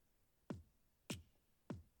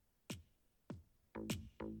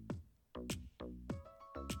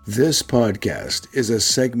This podcast is a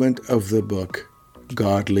segment of the book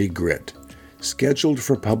Godly Grit, scheduled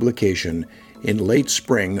for publication in late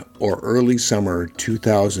spring or early summer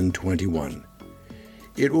 2021.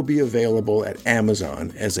 It will be available at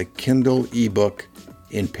Amazon as a Kindle ebook,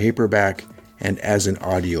 in paperback, and as an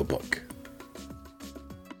audiobook.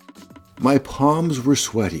 My palms were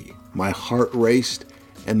sweaty, my heart raced,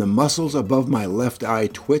 and the muscles above my left eye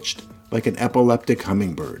twitched like an epileptic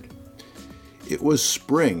hummingbird. It was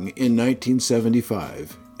spring in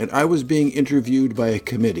 1975, and I was being interviewed by a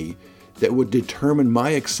committee that would determine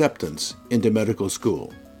my acceptance into medical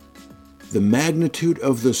school. The magnitude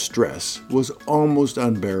of the stress was almost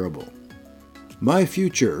unbearable. My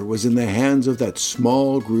future was in the hands of that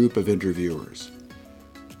small group of interviewers.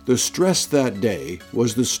 The stress that day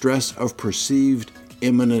was the stress of perceived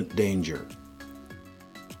imminent danger.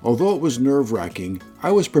 Although it was nerve-wracking,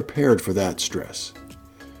 I was prepared for that stress.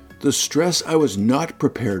 The stress I was not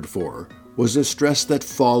prepared for was the stress that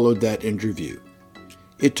followed that interview.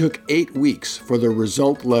 It took 8 weeks for the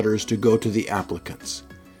result letters to go to the applicants.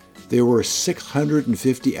 There were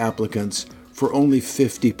 650 applicants for only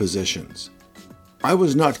 50 positions. I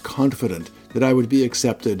was not confident that I would be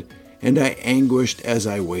accepted, and I anguished as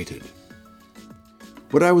I waited.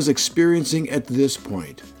 What I was experiencing at this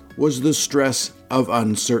point was the stress of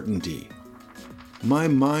uncertainty. My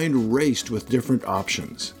mind raced with different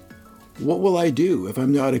options. What will I do if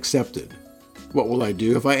I'm not accepted? What will I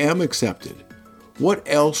do if I am accepted? What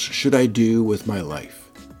else should I do with my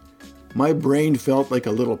life? My brain felt like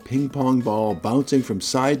a little ping pong ball bouncing from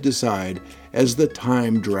side to side as the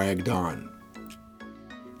time dragged on.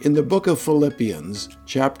 In the book of Philippians,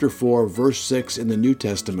 chapter 4, verse 6 in the New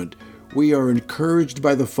Testament, we are encouraged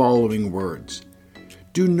by the following words: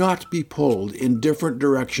 "Do not be pulled in different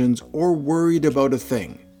directions or worried about a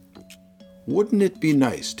thing." Wouldn't it be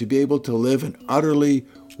nice to be able to live an utterly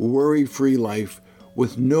worry-free life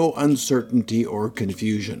with no uncertainty or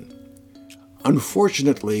confusion?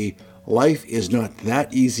 Unfortunately, life is not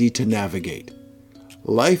that easy to navigate.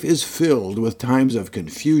 Life is filled with times of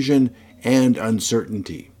confusion and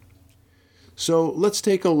uncertainty. So let's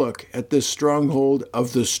take a look at this stronghold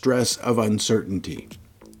of the stress of uncertainty.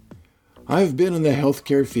 I've been in the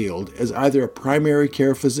healthcare field as either a primary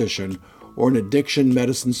care physician or an addiction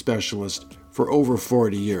medicine specialist for over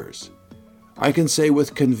 40 years. I can say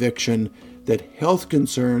with conviction that health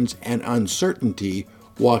concerns and uncertainty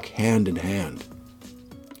walk hand in hand.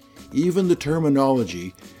 Even the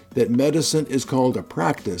terminology that medicine is called a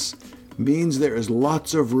practice means there is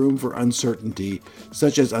lots of room for uncertainty,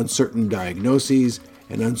 such as uncertain diagnoses,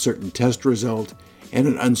 an uncertain test result, and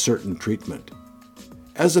an uncertain treatment.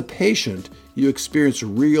 As a patient, you experience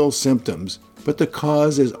real symptoms, but the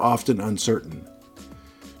cause is often uncertain.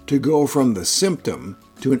 To go from the symptom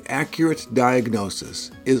to an accurate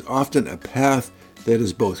diagnosis is often a path that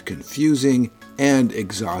is both confusing and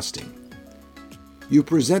exhausting. You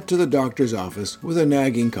present to the doctor's office with a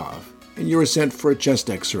nagging cough, and you are sent for a chest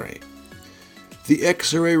x-ray. The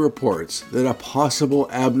x-ray reports that a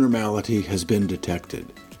possible abnormality has been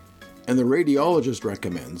detected, and the radiologist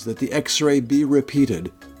recommends that the x-ray be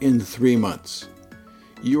repeated in 3 months.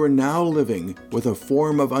 You are now living with a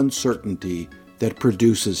form of uncertainty that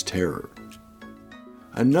produces terror.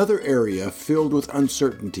 Another area filled with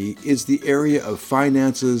uncertainty is the area of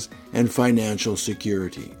finances and financial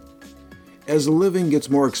security. As living gets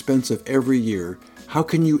more expensive every year, how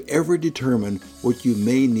can you ever determine what you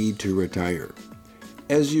may need to retire?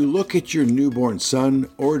 As you look at your newborn son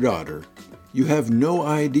or daughter, you have no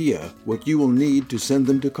idea what you will need to send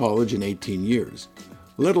them to college in 18 years,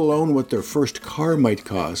 let alone what their first car might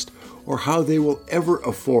cost or how they will ever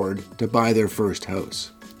afford to buy their first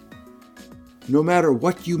house. No matter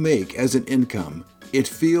what you make as an income, it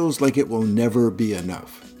feels like it will never be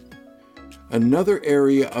enough. Another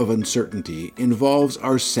area of uncertainty involves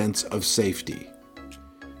our sense of safety.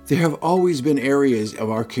 There have always been areas of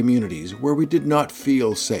our communities where we did not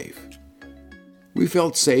feel safe. We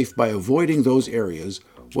felt safe by avoiding those areas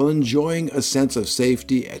while enjoying a sense of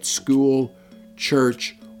safety at school,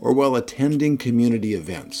 church, or while attending community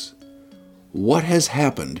events. What has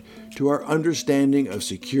happened to our understanding of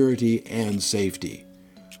security and safety?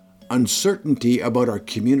 Uncertainty about our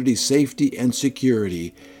community's safety and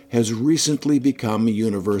security has recently become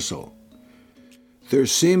universal. There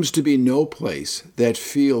seems to be no place that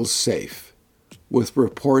feels safe, with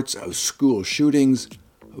reports of school shootings,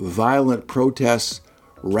 violent protests,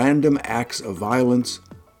 random acts of violence,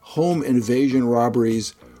 home invasion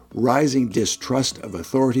robberies, rising distrust of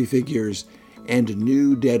authority figures, and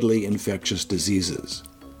new deadly infectious diseases.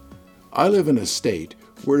 I live in a state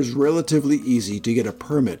where it is relatively easy to get a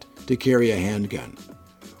permit to carry a handgun.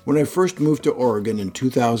 When I first moved to Oregon in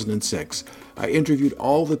 2006, I interviewed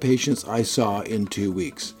all the patients I saw in 2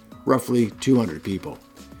 weeks, roughly 200 people.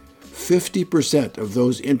 50% of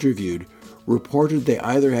those interviewed reported they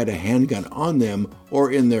either had a handgun on them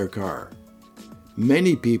or in their car.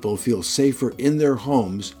 Many people feel safer in their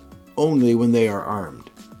homes only when they are armed.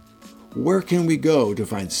 Where can we go to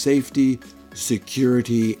find safety,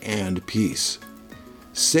 security, and peace?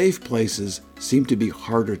 Safe places seem to be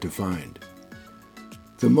harder to find.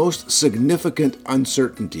 The most significant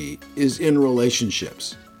uncertainty is in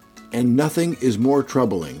relationships, and nothing is more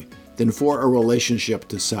troubling than for a relationship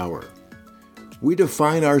to sour. We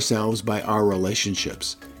define ourselves by our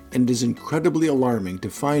relationships, and it is incredibly alarming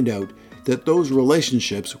to find out that those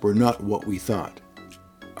relationships were not what we thought.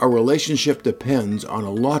 Our relationship depends on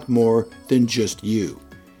a lot more than just you,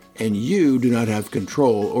 and you do not have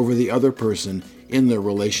control over the other person in the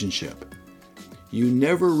relationship. You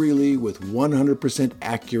never really, with 100%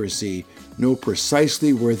 accuracy, know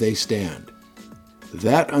precisely where they stand.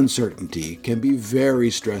 That uncertainty can be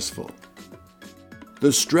very stressful.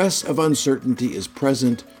 The stress of uncertainty is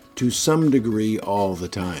present to some degree all the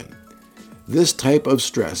time. This type of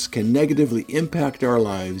stress can negatively impact our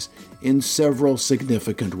lives in several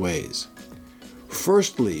significant ways.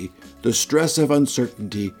 Firstly, the stress of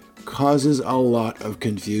uncertainty causes a lot of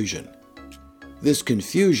confusion. This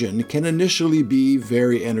confusion can initially be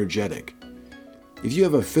very energetic. If you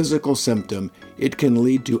have a physical symptom, it can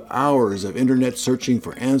lead to hours of internet searching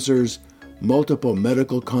for answers, multiple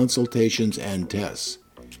medical consultations, and tests.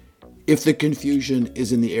 If the confusion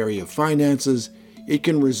is in the area of finances, it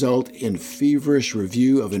can result in feverish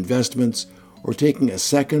review of investments or taking a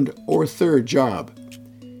second or third job.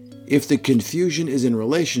 If the confusion is in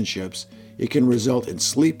relationships, it can result in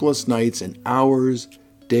sleepless nights and hours,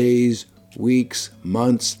 days, weeks,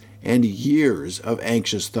 months, and years of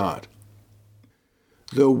anxious thought.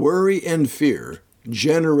 The worry and fear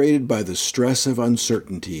generated by the stress of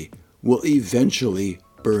uncertainty will eventually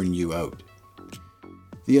burn you out.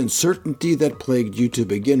 The uncertainty that plagued you to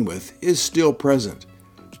begin with is still present,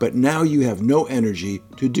 but now you have no energy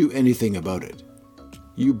to do anything about it.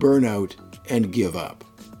 You burn out and give up.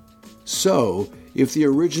 So, if the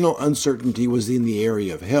original uncertainty was in the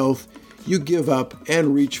area of health, you give up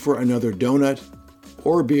and reach for another donut,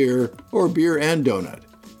 or beer and donut.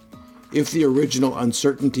 If the original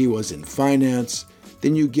uncertainty was in finance,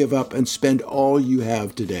 then you give up and spend all you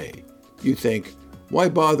have today. You think, why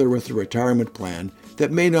bother with a retirement plan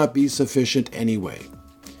that may not be sufficient anyway?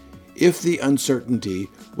 If the uncertainty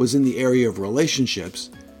was in the area of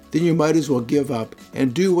relationships, then you might as well give up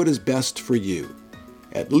and do what is best for you.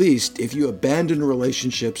 At least if you abandon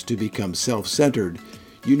relationships to become self-centered,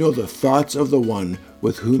 you know the thoughts of the one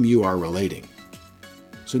with whom you are relating.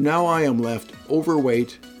 So now I am left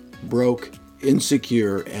overweight, broke,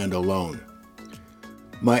 insecure, and alone.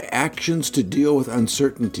 My actions to deal with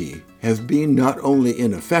uncertainty have been not only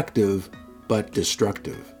ineffective, but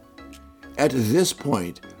destructive. At this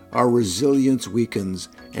point, our resilience weakens,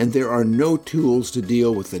 and there are no tools to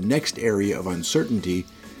deal with the next area of uncertainty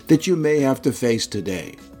that you may have to face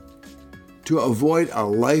today. To avoid a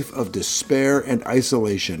life of despair and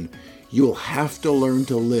isolation, you'll have to learn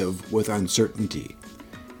to live with uncertainty.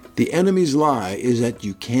 The enemy's lie is that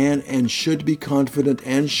you can and should be confident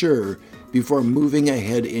and sure before moving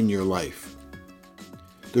ahead in your life.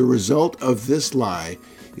 The result of this lie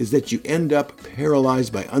is that you end up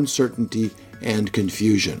paralyzed by uncertainty and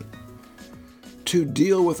confusion. To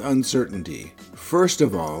deal with uncertainty, first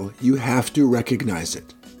of all, you have to recognize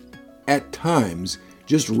it. At times,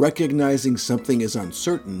 just recognizing something is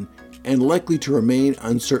uncertain and likely to remain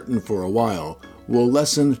uncertain for a while will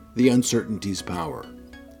lessen the uncertainty's power.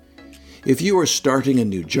 If you are starting a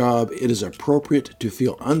new job, it is appropriate to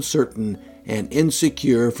feel uncertain and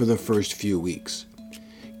insecure for the first few weeks.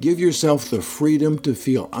 Give yourself the freedom to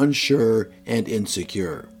feel unsure and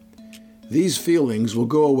insecure. These feelings will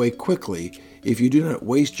go away quickly if you do not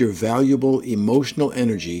waste your valuable emotional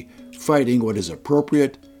energy fighting what is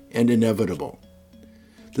appropriate and inevitable.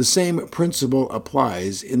 The same principle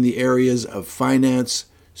applies in the areas of finance,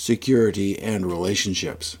 security, and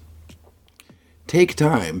relationships. Take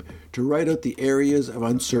time to write out the areas of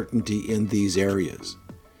uncertainty in these areas.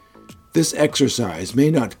 This exercise may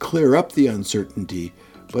not clear up the uncertainty,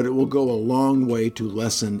 but it will go a long way to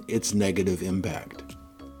lessen its negative impact.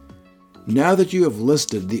 Now that you have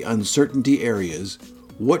listed the uncertainty areas,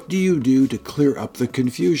 what do you do to clear up the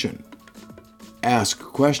confusion? Ask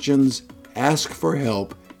questions, ask for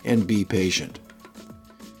help, and be patient.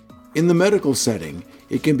 In the medical setting,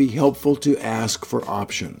 it can be helpful to ask for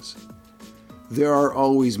options. There are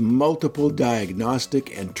always multiple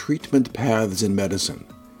diagnostic and treatment paths in medicine.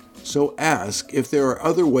 So ask if there are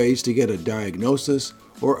other ways to get a diagnosis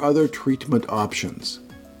or other treatment options.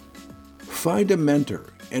 Find a mentor,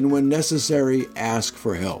 and when necessary, ask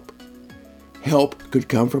for help. Help could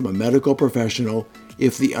come from a medical professional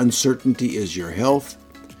if the uncertainty is your health,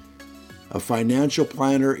 a financial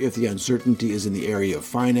planner if the uncertainty is in the area of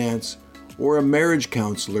finance, or a marriage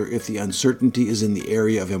counselor if the uncertainty is in the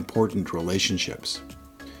area of important relationships.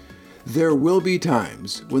 There will be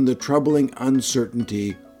times when the troubling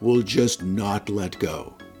uncertainty will just not let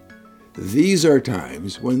go. These are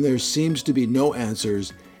times when there seems to be no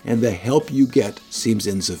answers and the help you get seems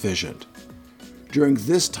insufficient. During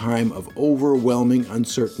this time of overwhelming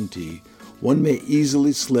uncertainty, one may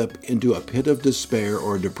easily slip into a pit of despair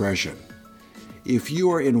or depression. If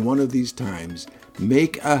you are in one of these times,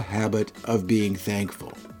 make a habit of being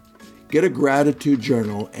thankful. Get a gratitude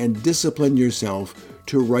journal and discipline yourself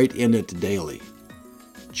to write in it daily.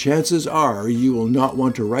 Chances are you will not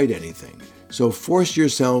want to write anything, so force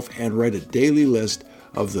yourself and write a daily list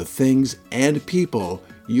of the things and people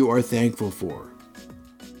you are thankful for.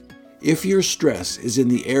 If your stress is in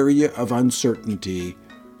the area of uncertainty,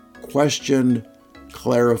 question,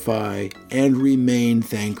 clarify, and remain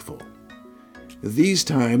thankful. These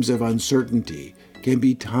times of uncertainty can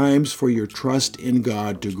be times for your trust in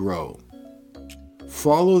God to grow.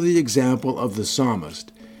 Follow the example of the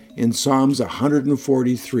psalmist in Psalms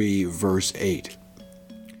 143, verse 8.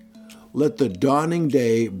 Let the dawning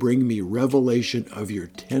day bring me revelation of your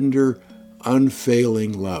tender,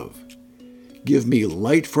 unfailing love. Give me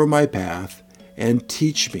light for my path and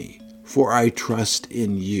teach me, for I trust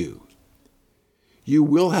in you. You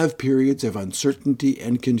will have periods of uncertainty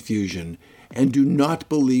and confusion, and do not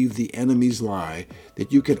believe the enemy's lie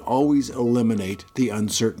that you can always eliminate the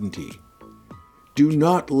uncertainty. Do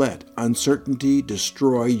not let uncertainty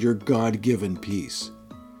destroy your God-given peace.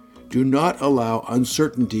 Do not allow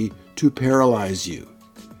uncertainty to paralyze you.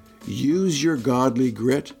 Use your godly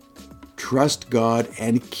grit, trust God,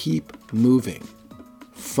 and keep moving.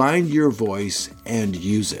 Find your voice and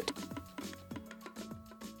use it.